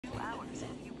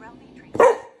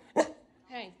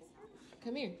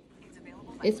Come here.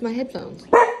 It's my headphones.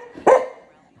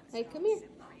 Hey, come here.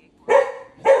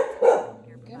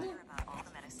 Come here.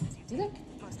 Look.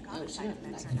 Oh, shut up.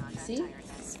 See?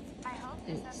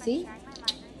 Hey, see?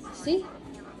 See?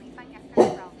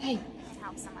 Hey.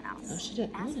 Oh, shut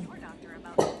up.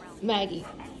 Maggie.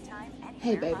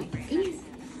 Hey, baby. Come here.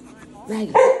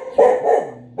 Maggie.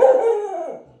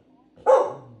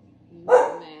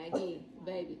 Maggie,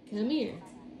 baby, come here.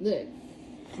 Look.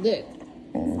 Look.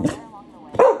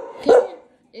 Come here.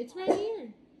 It's right here.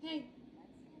 Hey.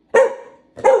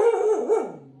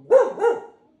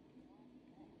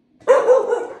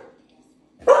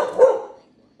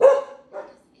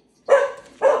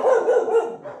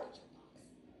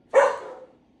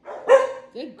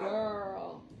 Good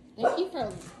girl.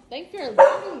 Thank you for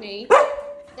alerting me.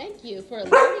 Thank you for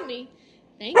alerting me.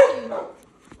 Thank you.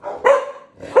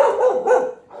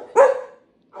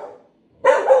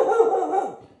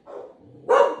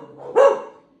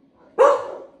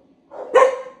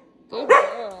 Good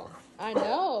girl. I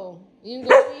know. You can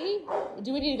go see?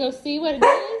 Do we need to go see what it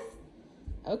is?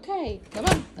 Okay, come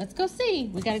on. Let's go see.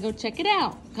 We got to go check it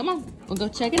out. Come on. We'll go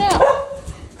check it out.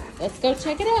 Let's go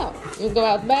check it out. We'll go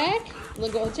out back.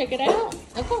 We'll go check it out.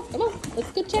 Okay, come on.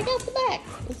 Let's go check out the back.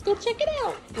 Let's go check it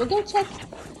out. We'll go check.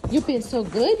 You've been so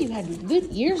good. You had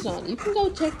good ears on. You can go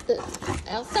check the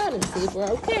outside and see if we're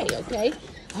okay, okay?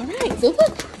 All right, so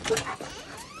look.